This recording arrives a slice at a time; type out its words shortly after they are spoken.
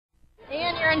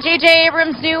Ben, you're in J.J.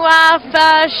 Abrams' new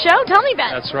show. Tell me,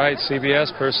 Ben. That's right,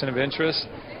 CBS, Person of Interest.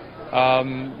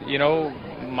 You know,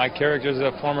 my character is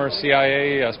a former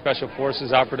CIA Special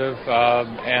Forces operative,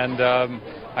 and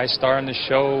I star in the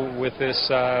show with this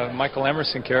Michael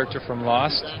Emerson character from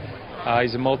Lost.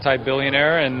 He's a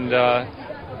multi-billionaire, and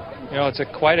you know, it's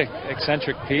quite an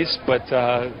eccentric piece, but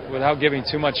without giving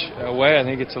too much away, I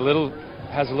think it's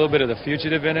has a little bit of The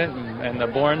Fugitive in it and the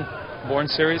Bourne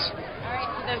series.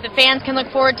 The fans can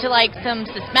look forward to like some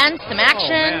suspense, some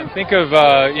action. Oh, think of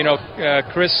you know,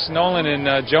 Chris Nolan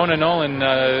and Jonah Nolan,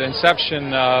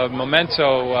 Inception,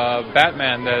 Memento,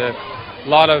 Batman. A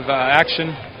lot of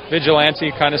action,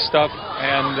 vigilante kind of stuff,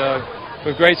 and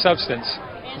with great substance.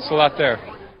 It's a lot there.